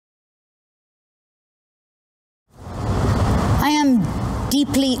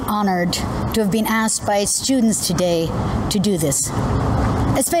deeply honored to have been asked by students today to do this,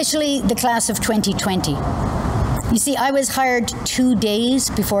 especially the class of 2020. You see, I was hired 2 days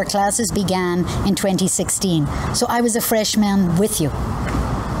before classes began in 2016, so I was a freshman with you.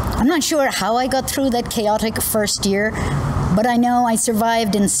 I'm not sure how I got through that chaotic first year, but I know I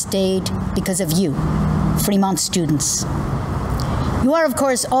survived and stayed because of you, Fremont students. You are, of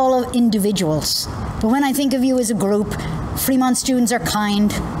course, all individuals, but when I think of you as a group, Fremont students are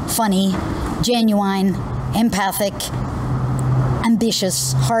kind, funny, genuine, empathic,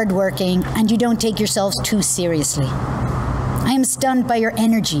 ambitious, hardworking, and you don't take yourselves too seriously. I am stunned by your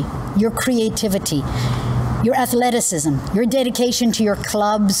energy, your creativity, your athleticism, your dedication to your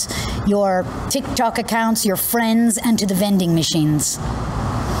clubs, your TikTok accounts, your friends, and to the vending machines.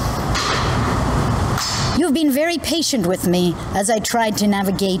 You've been very patient with me as I tried to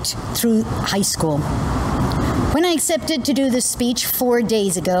navigate through high school. When I accepted to do this speech 4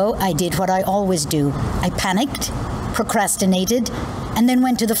 days ago, I did what I always do. I panicked, procrastinated, and then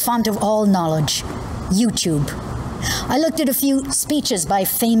went to the font of all knowledge, YouTube. I looked at a few speeches by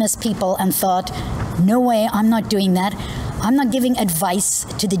famous people and thought, no way, I'm not doing that. I'm not giving advice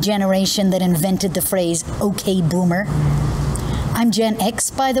to the generation that invented the phrase, okay, boomer. I'm Gen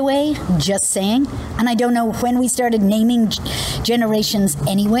X, by the way, just saying, and I don't know when we started naming generations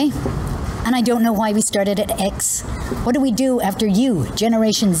anyway, and I don't know why we started at X. What do we do after you,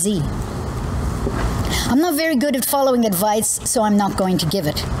 Generation Z? I'm not very good at following advice, so I'm not going to give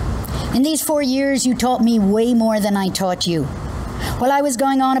it. In these 4 years, you taught me way more than I taught you. While I was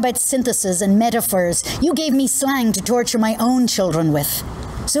going on about synthesis and metaphors, you gave me slang to torture my own children with.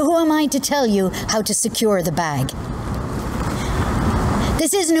 So who am I to tell you how to secure the bag?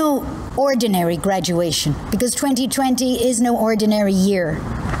 This is no ordinary graduation, because 2020 is no ordinary year.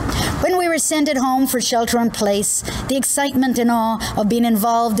 When we were sent at home for shelter in place, the excitement and awe of being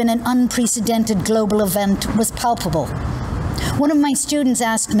involved in an unprecedented global event was palpable. One of my students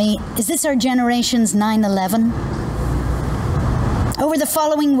asked me, is this our generation's 9/11? Over the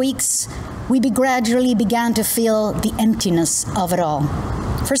following weeks, we gradually began to feel the emptiness of it all.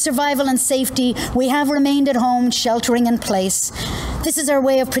 For survival and safety, we have remained at home, sheltering in place. This is our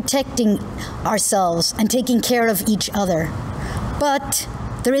way of protecting ourselves and taking care of each other. But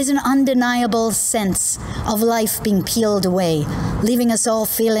there is an undeniable sense of life being peeled away, leaving us all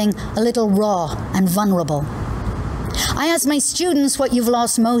feeling a little raw and vulnerable. I asked my students what you've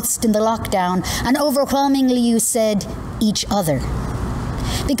lost most in the lockdown, and overwhelmingly you said, each other.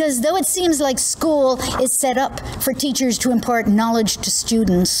 Because though it seems like school is set up for teachers to impart knowledge to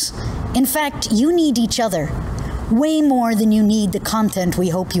students, in fact, you need each other way more than you need the content we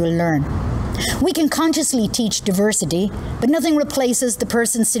hope you'll learn. We can consciously teach diversity, but nothing replaces the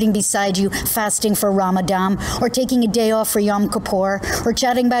person sitting beside you fasting for Ramadan, or taking a day off for Yom Kippur, or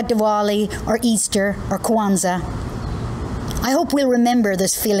chatting about Diwali, or Easter, or Kwanzaa. I hope we'll remember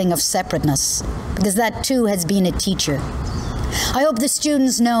this feeling of separateness, because that too has been a teacher. I hope the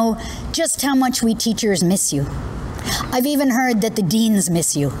students know just how much we teachers miss you. I've even heard that the deans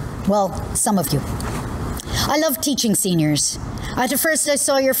miss you. Well, some of you. I love teaching seniors. At first I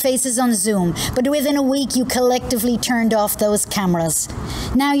saw your faces on Zoom, but within a week you collectively turned off those cameras.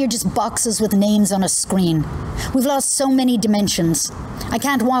 Now you're just boxes with names on a screen. We've lost so many dimensions. I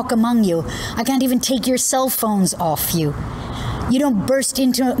can't walk among you. I can't even take your cell phones off you. You don't burst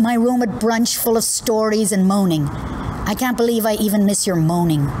into my room at brunch full of stories and moaning. I can't believe I even miss your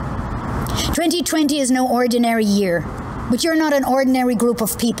moaning. 2020 is no ordinary year, but you're not an ordinary group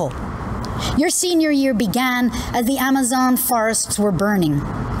of people. Your senior year began as the Amazon forests were burning,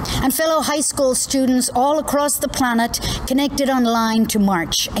 and fellow high school students all across the planet connected online to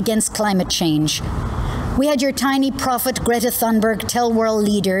march against climate change. We had your tiny prophet Greta Thunberg tell world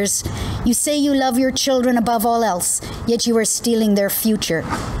leaders, you say you love your children above all else, yet you are stealing their future.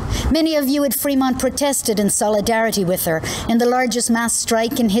 Many of you at Fremont protested in solidarity with her in the largest mass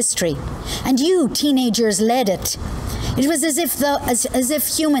strike in history, and you, teenagers, led it. It was as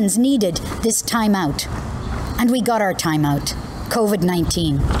if humans needed this time out, and we got our time out,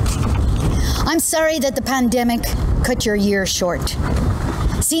 COVID-19. I'm sorry that the pandemic cut your year short.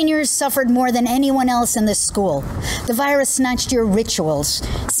 Seniors suffered more than anyone else in this school. The virus snatched your rituals,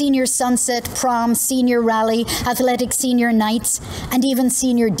 senior sunset, prom, senior rally, athletic senior nights, and even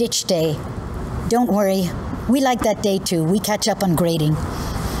senior ditch day. Don't worry, we like that day too. We catch up on grading.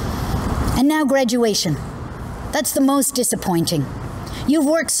 And now graduation. That's the most disappointing. You've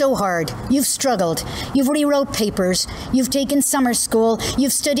worked so hard, you've struggled, you've rewrote papers, you've taken summer school,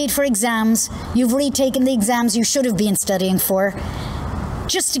 you've studied for exams, you've retaken the exams you should have been studying for,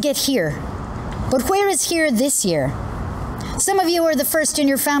 just to get here. But where is here this year? Some of you are the first in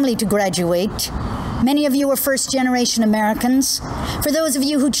your family to graduate. Many of you are first-generation Americans. For those of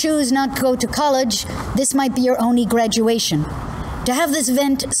you who choose not to go to college, this might be your only graduation. To have this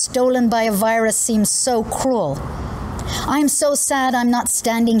event stolen by a virus seems so cruel. I'm so sad I'm not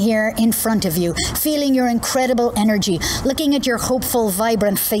standing here in front of you, feeling your incredible energy, looking at your hopeful,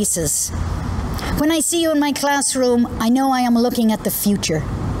 vibrant faces. When I see you in my classroom, I know I am looking at the future.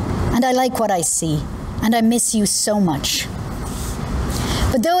 And I like what I see, and I miss you so much.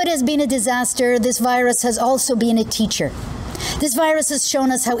 But though it has been a disaster, this virus has also been a teacher. This virus has shown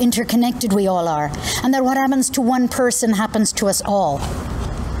us how interconnected we all are, and that what happens to one person happens to us all.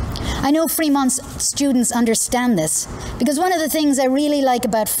 I know Fremont's students understand this, because one of the things I really like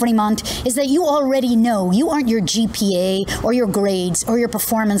about Fremont is that you already know you aren't your GPA or your grades or your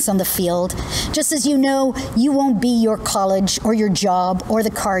performance on the field, just as you know you won't be your college or your job or the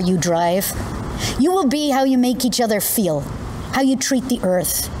car you drive. You will be how you make each other feel, how you treat the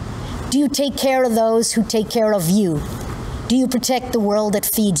earth. Do you take care of those who take care of you? Do you protect the world that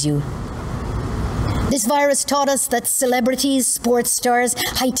feeds you? This virus taught us that celebrities, sports stars,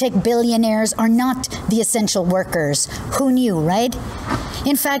 high-tech billionaires are not the essential workers. Who knew, right?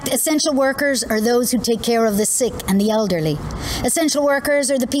 In fact, essential workers are those who take care of the sick and the elderly. Essential workers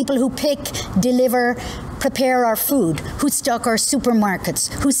are the people who pick, deliver, prepare our food, who stock our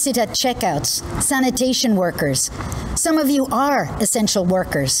supermarkets, who sit at checkouts, sanitation workers. Some of you are essential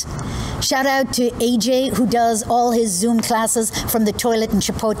workers. Shout out to AJ, who does all his Zoom classes from the toilet in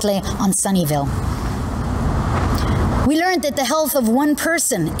Chipotle on Sunnyvale. We learned that the health of one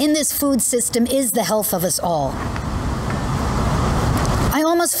person in this food system is the health of us all. I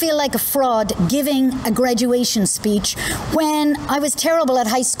almost feel like a fraud giving a graduation speech when I was terrible at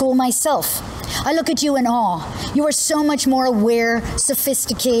high school myself. I look at you in awe. You are so much more aware,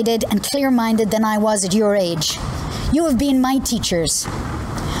 sophisticated, and clear-minded than I was at your age. You have been my teachers.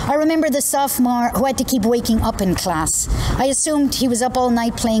 I remember the sophomore who had to keep waking up in class. I assumed he was up all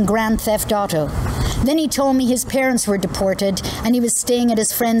night playing Grand Theft Auto. Then he told me his parents were deported and he was staying at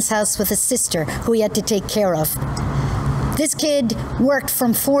his friend's house with a sister who he had to take care of. This kid worked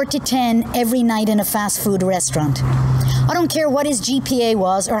from 4 to 10 every night in a fast food restaurant. I don't care what his GPA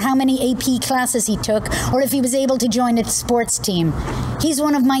was or how many AP classes he took or if he was able to join a sports team. He's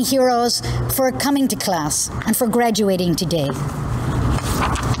one of my heroes for coming to class and for graduating today.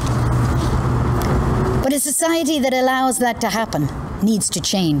 But a society that allows that to happen needs to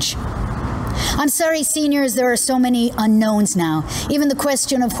change. I'm sorry, seniors, there are so many unknowns now, even the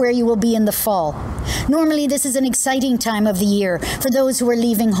question of where you will be in the fall. Normally, this is an exciting time of the year for those who are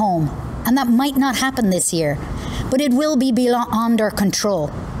leaving home, and that might not happen this year, but it will be beyond our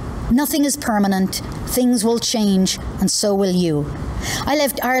control. Nothing is permanent, things will change, and so will you. I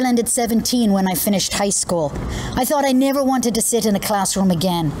left Ireland at 17 when I finished high school. I thought I never wanted to sit in a classroom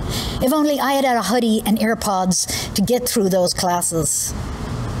again. If only I had a hoodie and AirPods to get through those classes.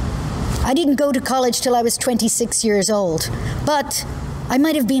 I didn't go to college till I was 26 years old, but I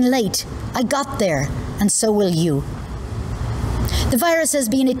might have been late. I got there, and so will you. The virus has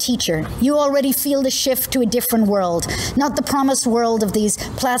been a teacher. You already feel the shift to a different world, not the promised world of these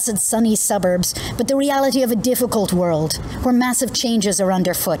placid, sunny suburbs, but the reality of a difficult world where massive changes are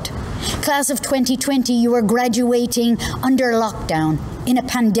underfoot. Class of 2020, you are graduating under lockdown in a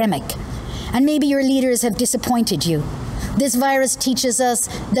pandemic, and maybe your leaders have disappointed you. This virus teaches us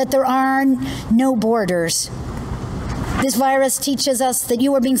that there are no borders. This virus teaches us that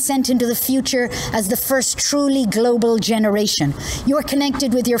you are being sent into the future as the first truly global generation. You are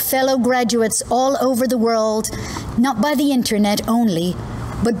connected with your fellow graduates all over the world, not by the internet only,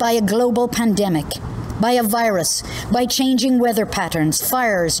 but by a global pandemic, by a virus, by changing weather patterns,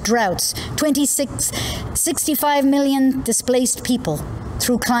 fires, droughts, 65 million displaced people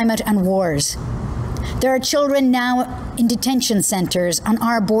through climate and wars. There are children now in detention centers on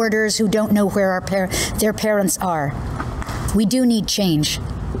our borders who don't know where their parents are. We do need change.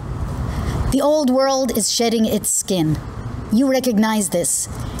 The old world is shedding its skin. You recognize this.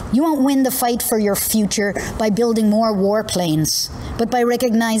 You won't win the fight for your future by building more warplanes, but by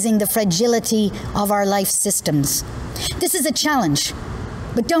recognizing the fragility of our life systems. This is a challenge,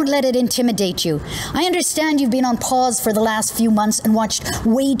 but don't let it intimidate you. I understand you've been on pause for the last few months and watched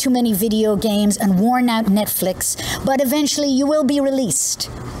way too many video games and worn out Netflix, but eventually you will be released.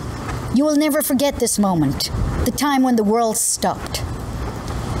 You will never forget this moment, the time when the world stopped.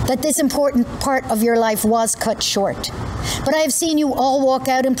 That this important part of your life was cut short. But I have seen you all walk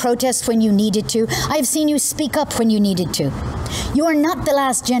out and protest when you needed to. I have seen you speak up when you needed to. You are not the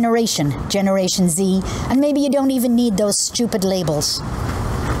last generation, Generation Z, and maybe you don't even need those stupid labels.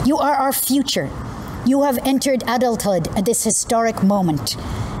 You are our future. You have entered adulthood at this historic moment.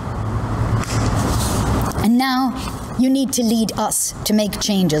 And now you need to lead us to make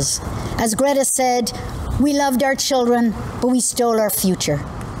changes. As Greta said, we loved our children, but we stole our future.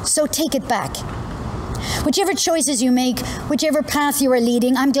 So take it back. Whichever choices you make, whichever path you are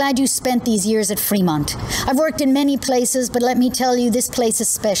leading, I'm glad you spent these years at Fremont. I've worked in many places, but let me tell you, this place is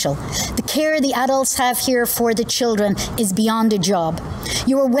special. The care the adults have here for the children is beyond a job.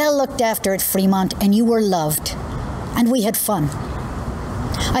 You were well looked after at Fremont, and you were loved. And we had fun.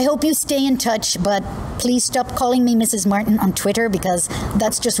 I hope you stay in touch, but please stop calling me Mrs. Martin on Twitter, because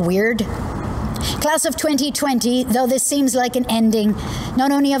that's just weird. Class of 2020, though this seems like an ending,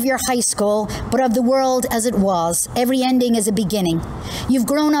 not only of your high school, but of the world as it was, every ending is a beginning. You've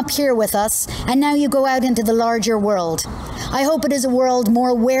grown up here with us, and now you go out into the larger world. I hope it is a world more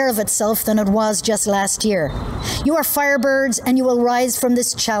aware of itself than it was just last year. You are firebirds, and you will rise from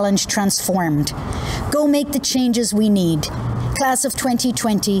this challenge transformed. Go make the changes we need. Class of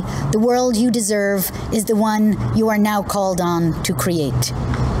 2020, the world you deserve is the one you are now called on to create.